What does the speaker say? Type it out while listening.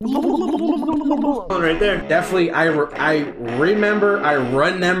Right there. Definitely, I remember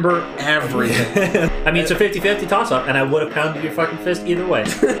everything. I mean, it's a 50-50 toss-up, and I would have pounded your fucking fist either way.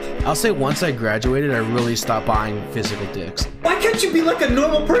 I'll say once I graduated, I really stopped buying physical dicks. Why can't you be like a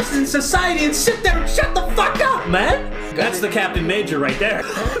normal person in society and sit there and shut the fuck up, man? That's the Captain Major right there.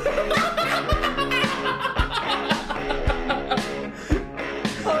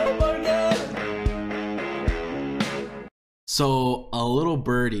 So a little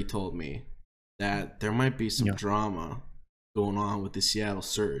birdie told me that there might be some drama going on with the Seattle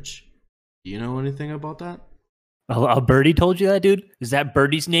Surge. Do you know anything about that? A birdie told you that, dude? Is that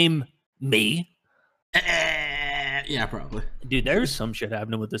birdie's name me? Yeah, probably. Dude, there's some shit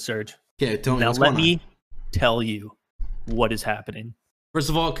happening with the Surge. Okay, tell me now what's let going me on. tell you what is happening. First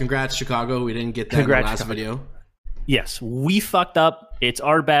of all, congrats, Chicago. We didn't get that in the last video. Yes, we fucked up. It's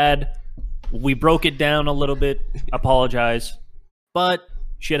our bad. We broke it down a little bit. Apologize. But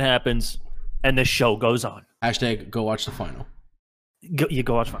shit happens, and the show goes on. Hashtag go watch the final. Go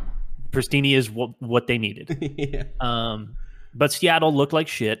watch the final. Pristini is what they needed. Yeah. But Seattle looked like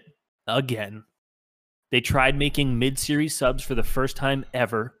shit again. They tried making mid-series subs for the first time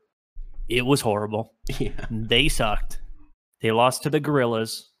ever. It was horrible. Yeah. They sucked. They lost to the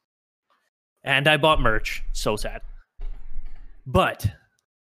Gorillas. And I bought merch. So sad. But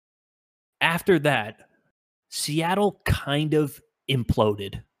after that, Seattle kind of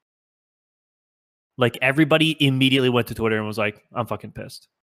imploded. Like, everybody immediately went to Twitter and was like, I'm fucking pissed.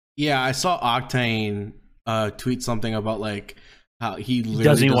 Yeah, I saw Octane tweet something about like how he literally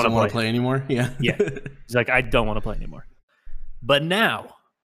doesn't want to play anymore. Yeah. Yeah. He's like, I don't want to play anymore. But now,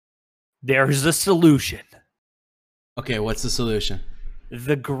 there's a solution. Okay, what's the solution?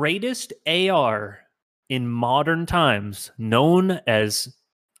 The greatest AR in modern times, known as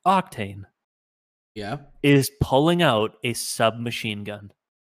OCTANE, is pulling out a submachine gun.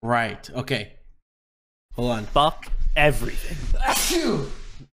 Right. Okay. Hold on. Fuck everything.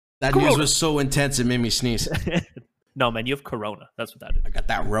 That news was so intense it made me sneeze. No, man, you have Corona. That's what that is. I got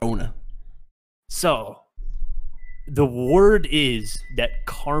that Rona. So, the word is that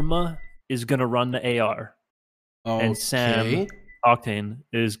Karma is going to run the AR. Okay. And Sam OCTANE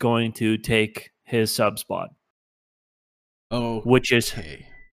is going to take his sub spot. Oh, which is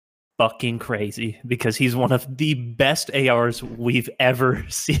fucking crazy because he's one of the best ARs we've ever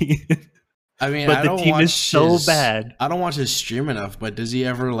seen. I mean, but the team is so bad. I don't watch his stream enough, but does he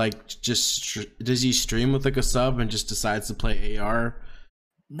ever like does he stream with like a sub and just decides to play AR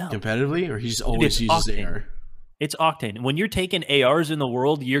competitively, or he just always uses OCTANE. AR? It's OCTANE. When you're taking ARs in the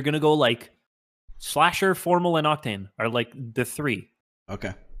world, you're gonna go like Slasher, Formal, and OCTANE are like the three.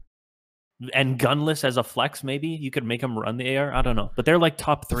 Okay. And Gunless as a flex, maybe you could make him run the AR. I don't know, but they're like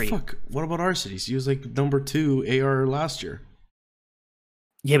top three. Fuck. What about Arcides? He was like number 2 AR last year.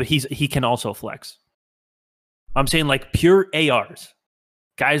 Yeah, but he can also flex. I'm saying like pure ARs,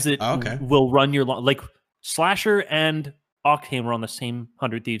 guys that will run your like Slasher and OCTANE were on the same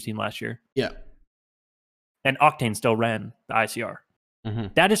 100 Thieves team last year. Yeah, and OCTANE still ran the ICR. Mm-hmm.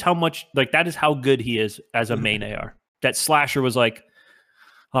 That is how much that is how good he is as a main AR. That Slasher was like,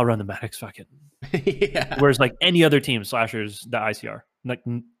 I'll run the Maddox, fuck it. Yeah. Whereas like any other team, Slasher's the ICR like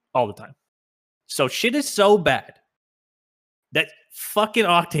all the time. So shit is so bad that fucking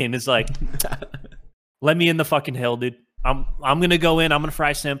OCTANE is like, let me in the fucking hill, dude. I'm gonna go in. I'm gonna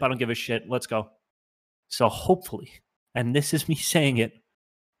fry simp. I don't give a shit. Let's go. So hopefully, and this is me saying it,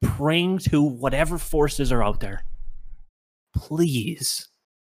 praying to whatever forces are out there, please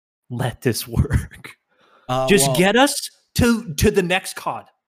let this work. Just get us to the next COD.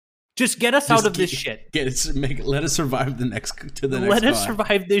 Just get us out of this shit. Let us survive the next Let us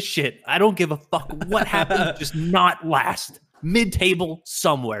survive this shit. I don't give a fuck what happens. Just not last. Mid-table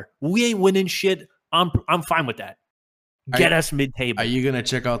somewhere. We ain't winning shit. I'm fine with that. Get us mid-table. Are you gonna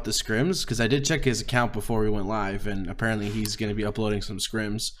check out the scrims? Because I did check his account before we went live, and apparently he's gonna be uploading some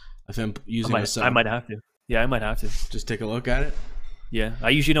scrims of him using a sub. I might have to. Yeah, I might have to. Just take a look at it. Yeah, I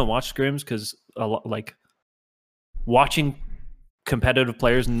usually don't watch scrims because like watching competitive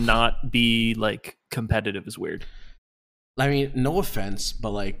players not be like competitive is weird. I mean, no offense, but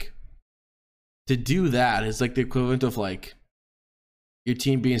like to do that is like the equivalent of like your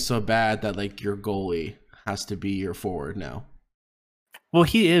team being so bad that like your goalie has to be your forward now. Well,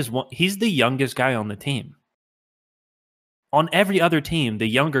 he's the youngest guy on the team. On every other team, the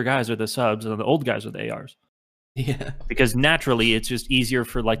younger guys are the subs and the old guys are the ARs. Yeah. Because naturally it's just easier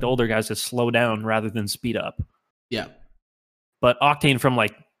for like the older guys to slow down rather than speed up. Yeah. But OCTANE from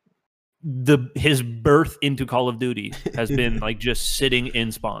like his birth into Call of Duty has been like just sitting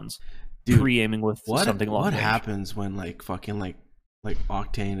in spawns, pre-aiming with something long What range. happens when like fucking like like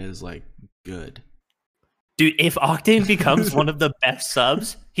OCTANE is like good. Dude, if OCTANE becomes one of the best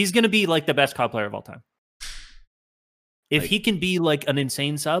subs, he's gonna be like the best COD player of all time. If he can be like an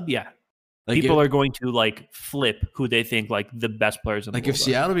insane sub, yeah. Like people are going to like flip who they think like the best players in the world. Like if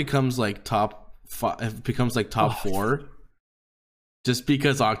Seattle becomes like top 5, becomes like top 4, just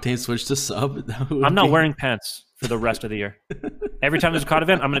because OCTANE switched to sub, I'm not wearing pants for the rest of the year. Every time there's a COD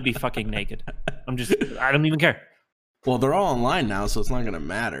event, I'm gonna be fucking naked. I don't even care. Well, they're all online now, so it's not gonna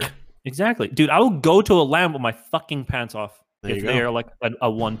matter. Exactly, dude. I will go to a LAN with my fucking pants off if they are like a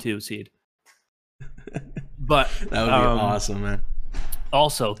 1-2 seed. But that would be awesome, man.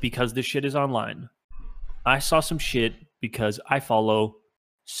 Also, because this shit is online, I saw some shit because I follow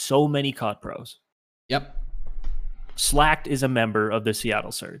so many COD pros. Yep. Slacked is a member of the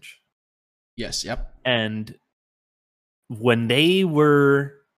Seattle Surge. Yes, yep. And when they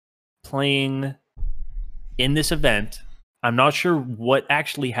were playing in this event, I'm not sure what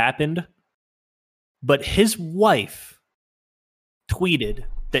actually happened, but his wife tweeted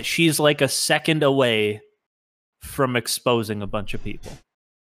that she's like a second away from exposing a bunch of people.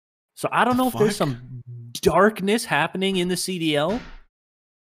 So I don't know if there's some darkness happening in the CDL,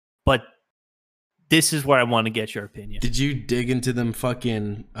 but this is where I want to get your opinion. Did you dig into them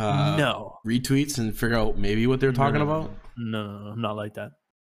fucking no retweets and figure out maybe what they're talking about? No, not like that.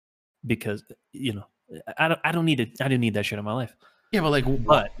 Because I don't need that shit in my life. Yeah, but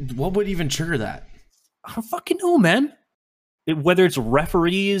what would even trigger that? I don't fucking know, man. Whether it's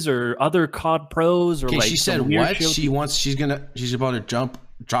referees or other COD pros or like she said what she's about to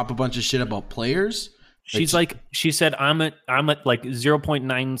drop a bunch of shit about players. She said I'm at like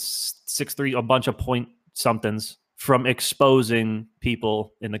 0.963 a bunch of point somethings from exposing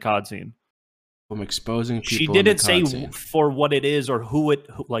people in the COD scene. From exposing people. She didn't say for what it is or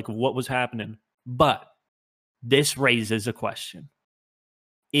what was happening. But this raises a question.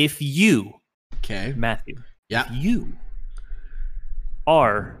 If you, Matthew, if you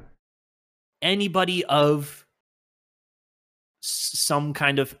are anybody of some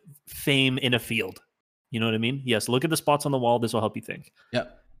kind of fame in a field, you know what I mean? Yes, look at the spots on the wall. This will help you think.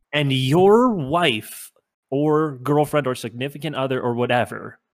 Yep. And your wife or girlfriend or significant other or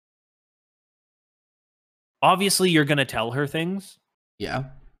whatever, obviously you're going to tell her things. Yeah.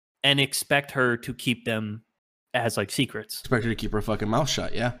 And expect her to keep them as like secrets. Expect her to keep her fucking mouth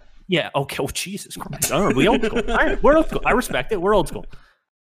shut, yeah. Yeah, okay. Oh, Jesus Christ. All right, we old school. All right, we're old school. I respect it. We're old school.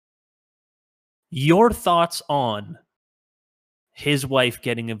 Your thoughts on his wife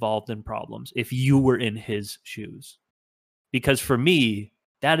getting involved in problems if you were in his shoes? Because for me,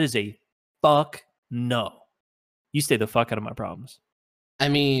 that is a fuck no. You stay the fuck out of my problems. I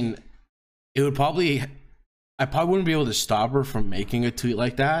mean, I probably wouldn't be able to stop her from making a tweet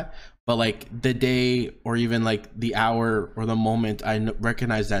like that, but like the day or even like the hour or the moment I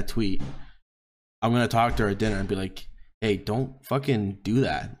recognize that tweet, I'm going to talk to her at dinner and be like, hey, don't fucking do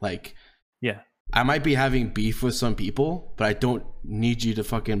that. Like, yeah, I might be having beef with some people, but I don't need you to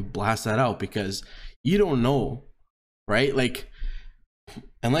fucking blast that out because you don't know, right? Like,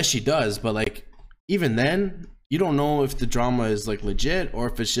 unless she does, but like, even then, you don't know if the drama is like legit or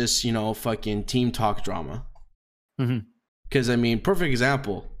if it's just, fucking team talk drama. Because I mean, perfect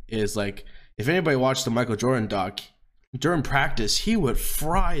example is like, if anybody watched the Michael Jordan doc, during practice, he would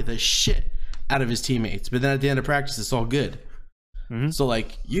fry the shit out of his teammates, but then at the end of practice, it's all good. So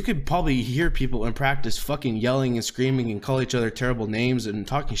like, you could probably hear people in practice fucking yelling and screaming and call each other terrible names and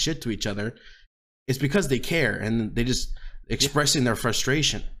talking shit to each other. It's because they care and they just expressing their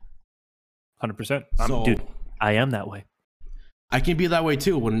frustration. 100%. Dude, I am that way. I can be that way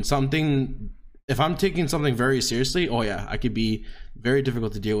too. If I'm taking something very seriously, oh yeah, I could be very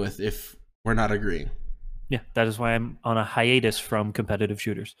difficult to deal with if we're not agreeing. Yeah, that is why I'm on a hiatus from competitive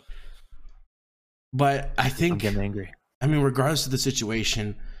shooters. But I think I'm getting angry. I mean, regardless of the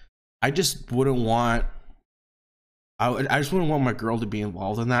situation, I just wouldn't want my girl to be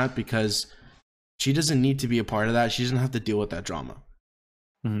involved in that because she doesn't need to be a part of that. She doesn't have to deal with that drama.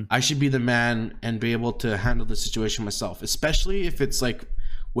 I should be the man and be able to handle the situation myself, especially if it's like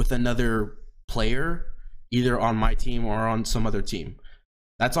with another player, either on my team or on some other team.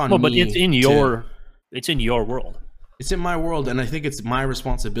 That's on me. But it's in your world. It's in my world, and I think it's my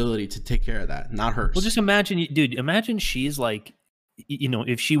responsibility to take care of that, not hers. Well, just imagine, dude, imagine she's like,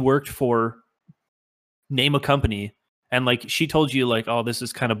 if she worked for, name a company, and like she told you like, oh, this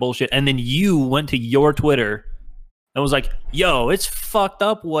is kind of bullshit, and then you went to your Twitter and was like, yo, it's fucked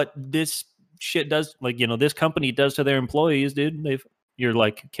up what this shit does, like, this company does to their employees, dude. You're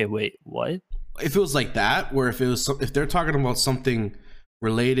like, okay, wait, what? If it was like that, where if they're talking about something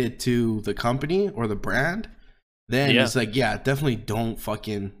related to the company or the brand, then it's like, yeah, definitely don't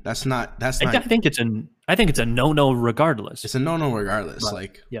fucking. That's not. I think it's a no regardless. It's a no regardless. But,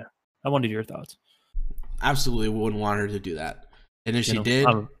 like, yeah, I wanted your thoughts. Absolutely wouldn't want her to do that. And if she did,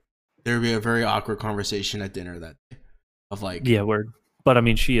 there would be a very awkward conversation at dinner that day of like, yeah, word. But I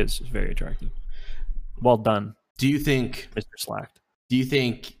mean, she is very attractive. Well done. Do you think, Mr. Slacked? Do you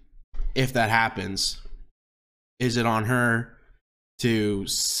think if that happens, is it on her to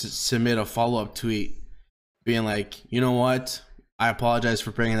submit a follow-up tweet being like, you know what? I apologize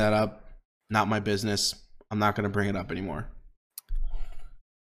for bringing that up. Not my business. I'm not going to bring it up anymore.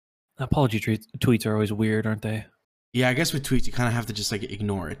 Apology tweets are always weird, aren't they? Yeah, I guess with tweets, you kind of have to just like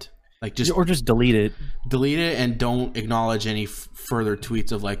ignore it. Like just delete it. Delete it and don't acknowledge any further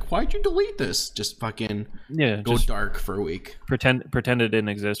tweets of like, why'd you delete this? Just fucking go dark for a week. Pretend it didn't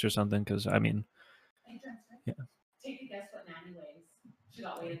exist or something. Because I mean, yeah. Take a guess what Maddie weighs. She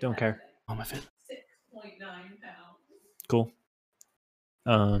got weighed. Don't care. Oh my fit. 6.9 pounds. Cool.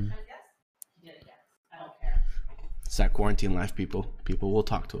 I don't care. It's that quarantine life, people. People will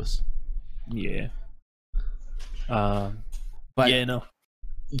talk to us. Yeah. But yeah, no.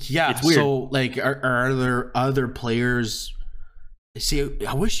 Yeah, it's weird. So like, are there other players? See,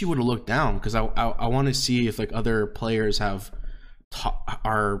 I wish you would have looked down because I want to see if like other players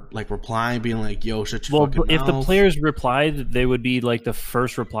are like replying, being like, "Yo, shut your fucking mouth." If the players replied, they would be like the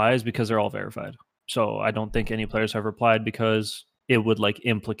first replies because they're all verified. So I don't think any players have replied because it would like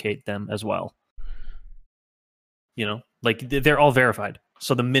implicate them as well. You know, like they're all verified.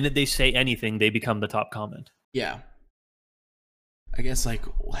 So the minute they say anything, they become the top comment. Yeah. I guess like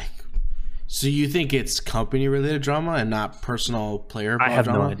so you think it's company related drama and not personal player drama? I have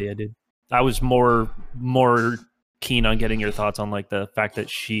no idea, dude. I was more keen on getting your thoughts on like the fact that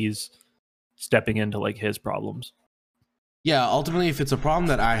she's stepping into like his problems. Yeah, ultimately if it's a problem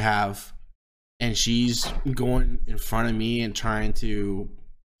that I have and she's going in front of me and trying to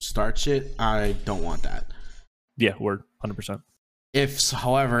start shit, I don't want that. Yeah, word 100%.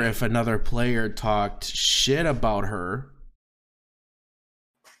 However, if another player talked shit about her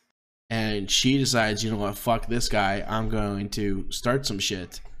and she decides, you know what, fuck this guy, I'm going to start some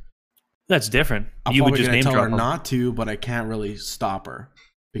shit. That's different. I'm you would just name tell drop her not to, but I can't really stop her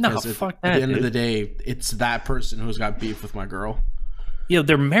because fuck at the end of the day, it's that person who's got beef with my girl. Yeah,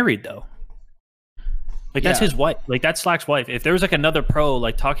 they're married though. Like that's his wife. Like that's Slack's wife. If there was like another pro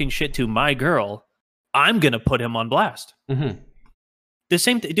like talking shit to my girl, I'm gonna put him on blast. Mm-hmm. The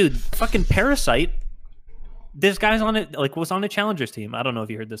same dude. Fucking Parasite. This guy's on it. Like was on a Challengers team. I don't know if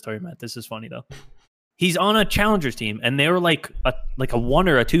you heard this story, Matt. This is funny though. He's on a Challengers team, and they were like a 1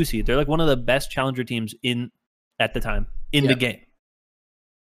 or a 2 seed. They're like one of the best Challenger teams at the time in the game.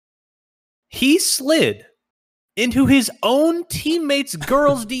 He slid into his own teammates'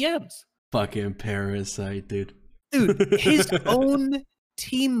 girls' DMs. Fucking Parasite, dude. Dude, his own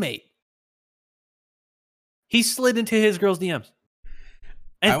teammate. He slid into his girls' DMs.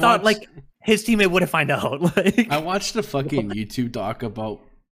 And thought like his teammate wouldn't find out. Like I watched a fucking YouTube doc about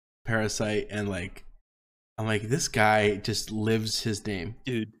Parasite and like I'm like, this guy just lives his name.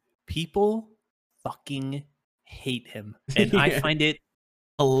 Dude, people fucking hate him. And I find it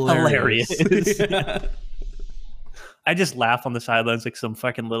hilarious. Yeah. I just laugh on the sidelines like some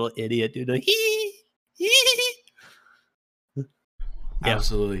fucking little idiot, dude. Like, yeah.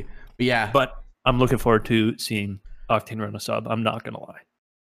 Absolutely. But yeah. But I'm looking forward to seeing Octane run a sub. I'm not gonna lie.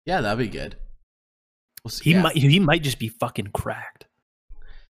 Yeah, that'd be good. We'll see. He might just be fucking cracked.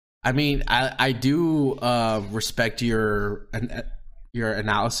 I mean, I do respect your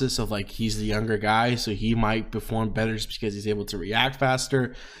analysis of like he's the younger guy, so he might perform better just because he's able to react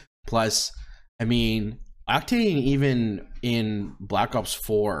faster. Plus, I mean, Octane even in Black Ops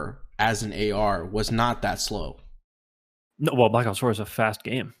 4 as an AR was not that slow. No, well, Black Ops 4 is a fast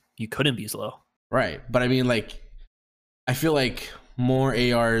game. You couldn't be slow. Right. But I mean, like, I feel like more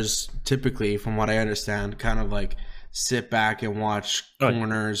ARs typically, from what I understand, kind of like sit back and watch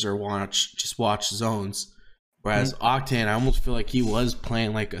corners or watch zones. Whereas Octane, I almost feel like he was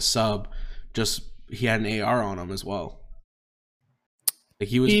playing like a sub, just he had an AR on him as well. Like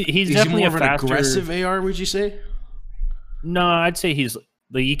he's definitely more of an aggressive AR, would you say? No, I'd say he's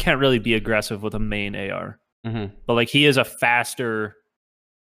like you can't really be aggressive with a main AR. Mm-hmm. But like he is a faster.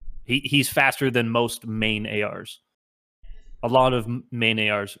 He's faster than most main ARs. A lot of main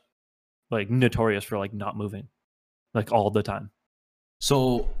ARs, like notorious for like not moving, like all the time.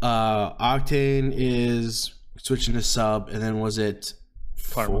 So Octane is switching to sub, and then was it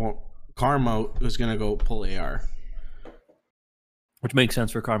Karma was gonna go pull AR, which makes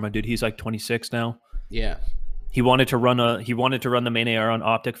sense for Karma, dude. He's like 26 now. Yeah, he wanted to run the main AR on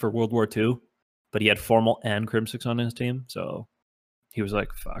Optic for World War II, but he had Formal and Crimsix on his team, so he was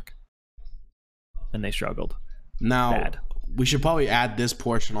like, "Fuck," and they struggled. Now Bad. we should probably add this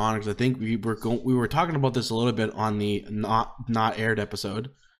portion on because I think we were talking about this a little bit on the not aired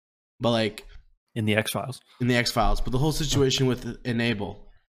episode, but like In the X-Files. But the whole situation with Enable,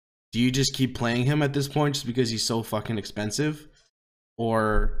 do you just keep playing him at this point just because he's so fucking expensive,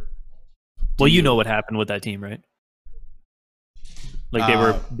 or? Well, you know what happened with that team, right?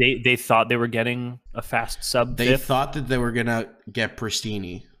 Like they thought they were getting a fast sub. They thought that they were gonna get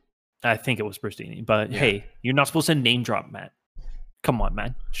Pristini. I think it was Pristini, but Yeah. hey, you're not supposed to name drop Matt. Come on,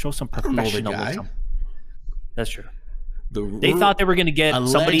 man, show some I don't know the guy. professionalism. That's true. They thought they were going to get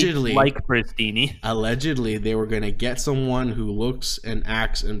somebody like Pristini. Allegedly, they were going to get someone who looks and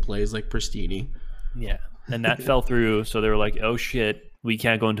acts and plays like Pristini. Yeah, and that fell through. So they were like, "Oh shit, we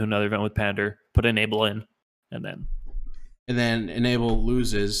can't go into another event with Pander. Put Enable in," and then Enable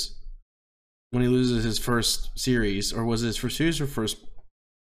loses when he loses his first series, or was it his first series or first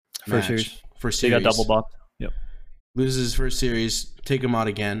series. First They series. got double blocked. Yep. Loses his first series, take him out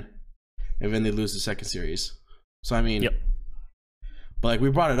again, and then they lose the second series. So I mean, Yep. But like we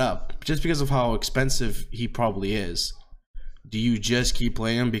brought it up, just because of how expensive he probably is. Do you just keep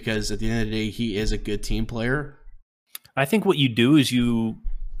playing him because at the end of the day he is a good team player? I think what you do is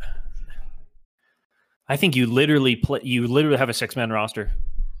I think you literally have a 6-man roster.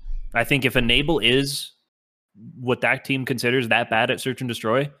 I think if Enable is what that team considers that bad at Search and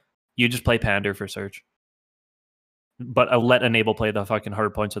Destroy, you just play Pander for Search. But I'll let Enable play the fucking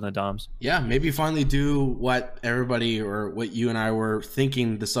hard points on the DOMs. Yeah, maybe finally do what everybody or what you and I were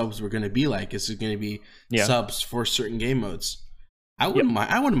thinking the subs were going to be like. Is going to be subs for certain game modes. I wouldn't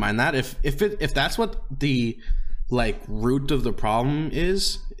mind. I wouldn't mind that if that's what the like root of the problem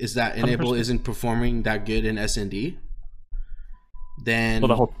is that Enable 100%. isn't performing that good in SND. Then Well,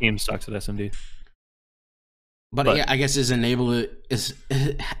 the whole team sucks at SMD. But yeah, I guess is Enabled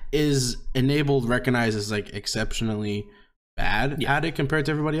recognized as like exceptionally bad at it compared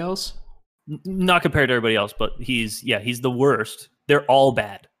to everybody else? Not compared to everybody else, but he's the worst. They're all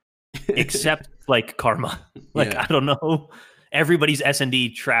bad, except like Karma. Like I don't know, everybody's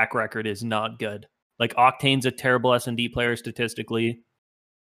S&D track record is not good. Like Octane's a terrible S&D player statistically.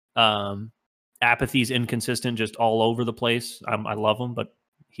 Apathy's inconsistent, just all over the place. I love him, but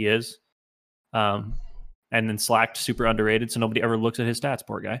he is. And then Slacked super underrated, so nobody ever looks at his stats,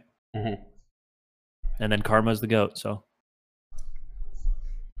 poor guy. Mm-hmm. And then Karma's the GOAT, so.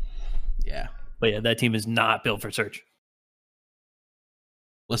 Yeah. But yeah, that team is not built for Search.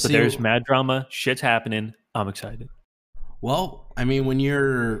 Let's but see. There's mad drama, shit's happening. I'm excited. Well, I mean, when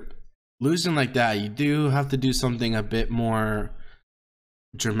you're losing like that, you do have to do something a bit more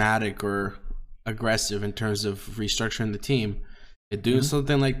dramatic or aggressive in terms of restructuring the team. And doing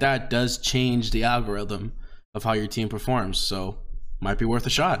something like that does change the algorithm of how your team performs. So might be worth a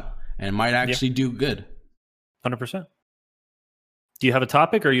shot and it might actually do good. 100%. Do you have a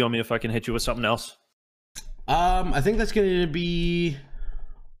topic or you want me to fucking hit you with something else? I think that's going to be,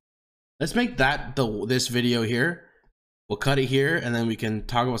 let's make that this video here. We'll cut it here and then we can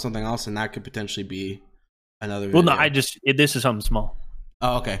talk about something else and that could potentially be another video. Well, no, this is something small.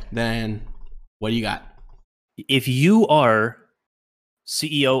 Oh, okay. Then what do you got? If you are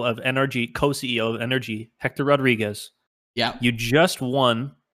CEO of NRG, co-CEO of NRG, Hector Rodriguez. Yeah. You just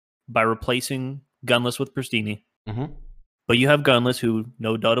won by replacing Gunless with Pristini. Mm-hmm. But you have Gunless, who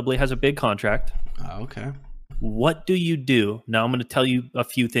no doubtably has a big contract. Okay. What do you do? Now I'm going to tell you a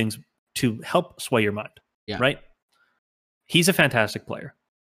few things to help sway your mind. Yeah. Right? He's a fantastic player.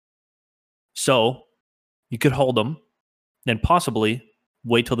 So you could hold him, then possibly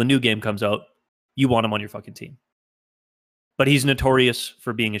wait till the new game comes out. You want him on your fucking team. But he's notorious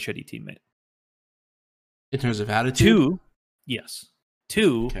for being a shitty teammate. In terms of attitude? 2, yes.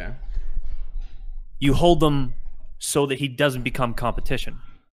 2, okay. You hold him so that he doesn't become competition.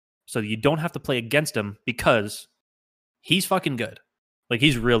 So that you don't have to play against him because he's fucking good. Like,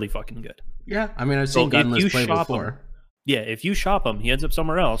 he's really fucking good. Yeah, I mean, I've seen Gunless play before. If you shop him, he ends up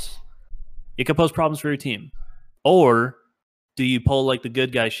somewhere else. It could pose problems for your team. Or do you pull like the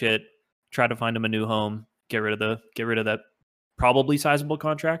good guy shit, try to find him a new home, get rid of that probably sizable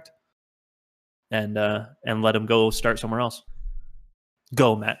contract, and let him go start somewhere else.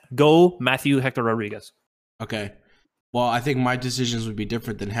 Go, Matt. Go, Matthew Hector Rodriguez. Okay. Well, I think my decisions would be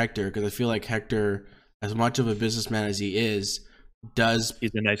different than Hector because I feel like Hector, as much of a businessman as he is, he's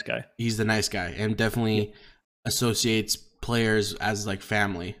the nice guy. He's the nice guy and definitely associates players as like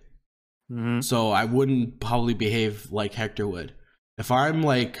family. Mm-hmm. So I wouldn't probably behave like Hector would. If I'm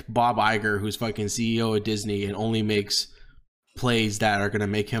like Bob Iger, who's fucking CEO of Disney and only makes plays that are going to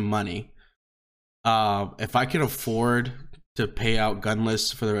make him money, If I can afford to pay out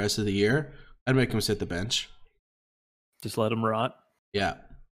Gunless for the rest of the year, I'd make him sit the bench. Just let him rot. Yeah.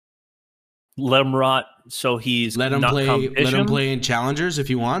 Let him rot so he's let him not play. competition. Let him play in challengers if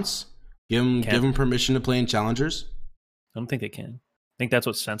he wants. Give him permission to play in challengers. I don't think they can. I think that's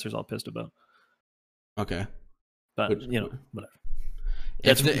what Censor's all pissed about. Okay. But whatever.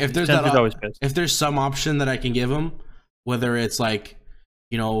 If there's Censor's always pissed. If there's some option that I can give him, whether it's like,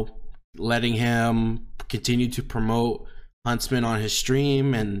 letting him continue to promote Huntsman on his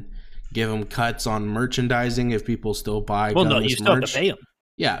stream and give him cuts on merchandising if people still buy. Well, no, you still have to pay him.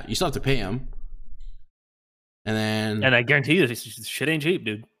 Yeah, you still have to pay him. And I guarantee you, this shit ain't cheap,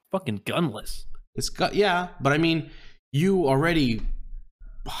 dude. Fucking Gunless. But I mean, you already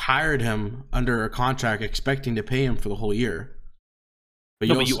hired him under a contract expecting to pay him for the whole year. But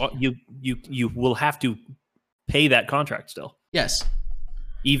you will have to pay that contract still. Yes.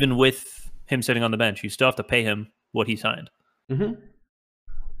 Even with him sitting on the bench, you still have to pay him what he signed. Mm-hmm.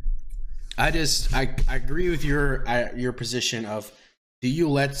 I agree with your position of, do you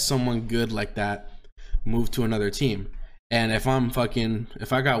let someone good like that move to another team? And if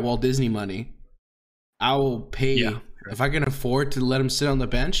I got Walt Disney money, I will pay. Yeah. If I can afford to let him sit on the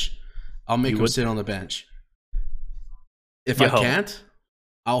bench, I'll make him sit on the bench. If I can't,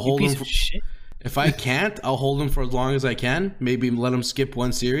 I'll hold him. If I can't, I'll hold him for as long as I can. Maybe let him skip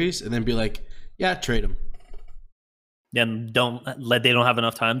one series and then be like, yeah, trade him. Then they don't have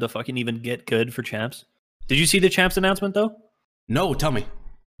enough time to fucking even get good for champs. Did you see the champs announcement though? No, tell me.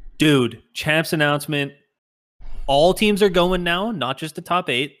 Dude, champs announcement. All teams are going now, not just the top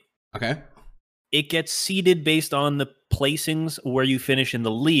 8. Okay. It gets seeded based on the placings where you finish in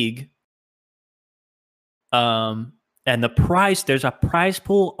the league. And there's a prize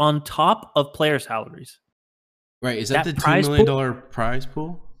pool on top of player salaries. Right. Is that the $2 million prize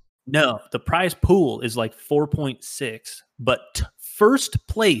pool? No, the prize pool is like 4.6, but first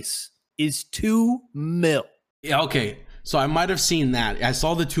place is $2 million. Yeah, okay. So I might have seen that. I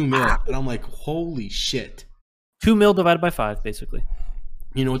saw the 2 million and I'm like, holy shit. 2 million divided by 5, basically.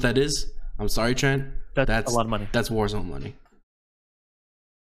 You know what that is? I'm sorry, Trent. That's a lot of money. That's Warzone money.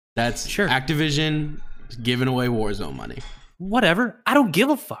 That's sure. Activision giving away Warzone money. Whatever. I don't give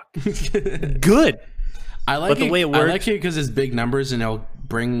a fuck. Good. I like the way it works. I like it because it's big numbers and it'll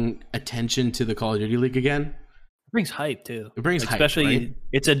bring attention to the Call of Duty League again. It brings hype too. It brings hype, especially right?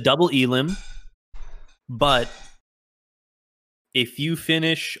 It's a double elim, but if you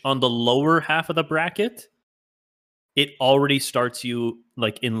finish on the lower half of the bracket, it already starts you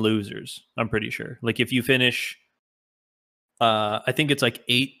like in losers. I'm pretty sure. Like if you finish, I think it's like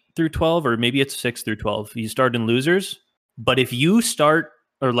 8 through 12, or maybe it's 6 through 12. You start in losers, but if you start,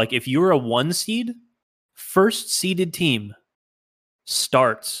 or like if you're a 1 seed, first seeded team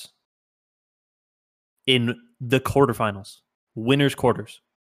starts in the quarterfinals, winners quarters.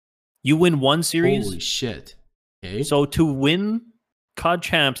 You win 1 series. Holy shit. Okay. So to win COD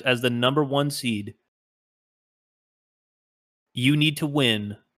Champs as the number 1 seed, you need to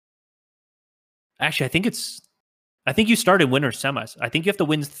win. Actually, I think you start in winners semis. I think you have to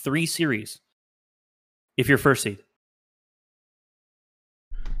win 3 series if you're first seed.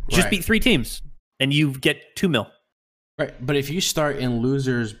 Just beat 3 teams and you get 2 mil. Right, but if you start in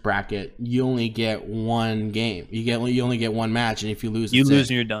losers bracket, you only get 1 game. You only get 1 match, and if you lose, you lose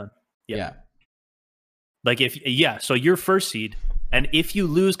and you're done. Yeah. Like so you're first seed, and if you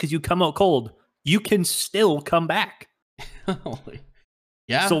lose because you come out cold, you can still come back.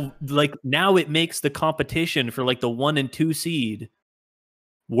 Yeah. So like now it makes the competition for like the 1 and 2 seed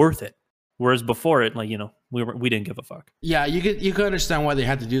worth it. Whereas before it, like, we didn't give a fuck. Yeah, you could understand why they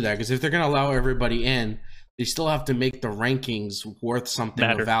had to do that, because if they're gonna allow everybody in, they still have to make the rankings worth something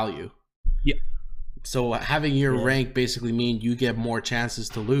of value. Yeah. So having your rank basically mean you get more chances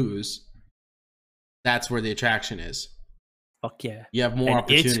to lose. That's where the attraction is. Fuck yeah. You have more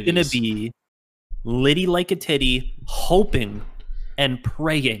opportunities. It's gonna be Liddy like a titty, hoping and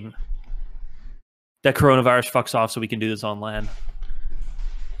praying that coronavirus fucks off so we can do this on LAN.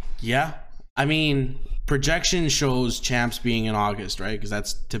 Yeah. I mean, projection shows champs being in August, right? Because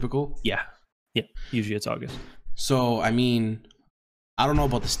that's typical. Yeah. Yeah. Usually it's August. So, I mean, I don't know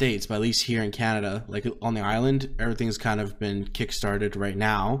about the States, but at least here in Canada, like on the island, everything's kind of been kickstarted right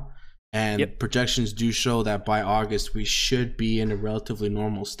now. And projections do show that by August, we should be in a relatively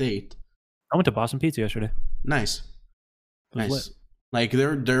normal state. I went to Boston Pizza yesterday. Nice. Nice. Lit. Like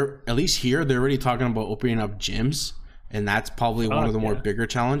they're at least here, they're already talking about opening up gyms. And that's probably one of the more bigger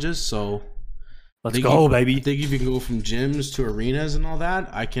challenges. So let's go, baby. I think if you can go from gyms to arenas and all that,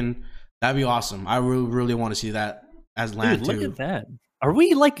 that'd be awesome. I really want to see that as LAN too. Look at that. Are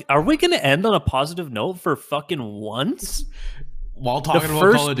we gonna end on a positive note for fucking once? While talking about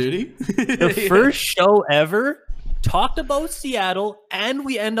first- Call of Duty? The first show ever talked about Seattle, and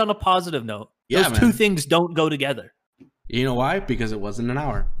we end on a positive note. Yeah, Those two man. things don't go together. You know why? Because it wasn't an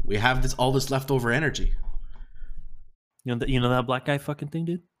hour. We have all this leftover energy. You know that black guy fucking thing,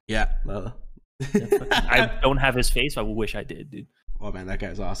 dude? Yeah. I don't have his face. I wish I did, dude. Oh man, that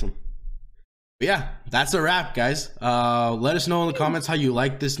guy's awesome. But yeah, that's a wrap, guys. Let us know in the comments how you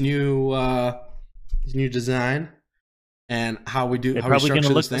like this new design and how we do. They're how we probably structure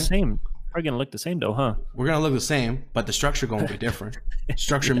gonna look this the thing. same. Probably gonna look the same though, huh? We're gonna look the same, but the structure gonna be different.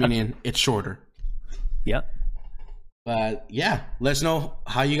 Structure meaning it's shorter. Yeah. But yeah, let us know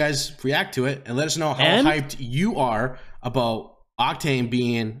how you guys react to it, and let us know how And- hyped you are about OCTANE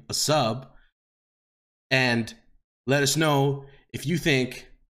being a sub, and let us know if you think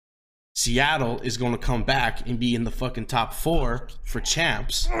Seattle is going to come back and be in the fucking top 4 for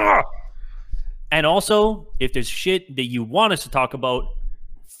champs. And also, if there's shit that you want us to talk about,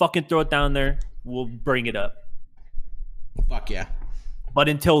 fucking throw it down there. We'll bring it up. Fuck yeah. But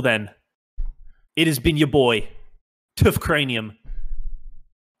until then, it has been your boy, Tooth Cranium,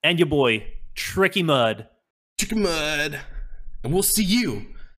 and your boy, Tricky Mud. Chicken mud. And we'll see you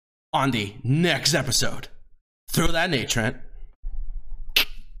on the next episode. Throw that nade, Trent.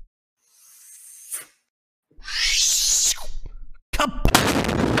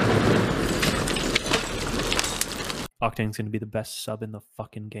 OCTANE's gonna be the best sub in the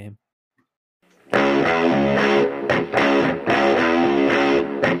fucking game.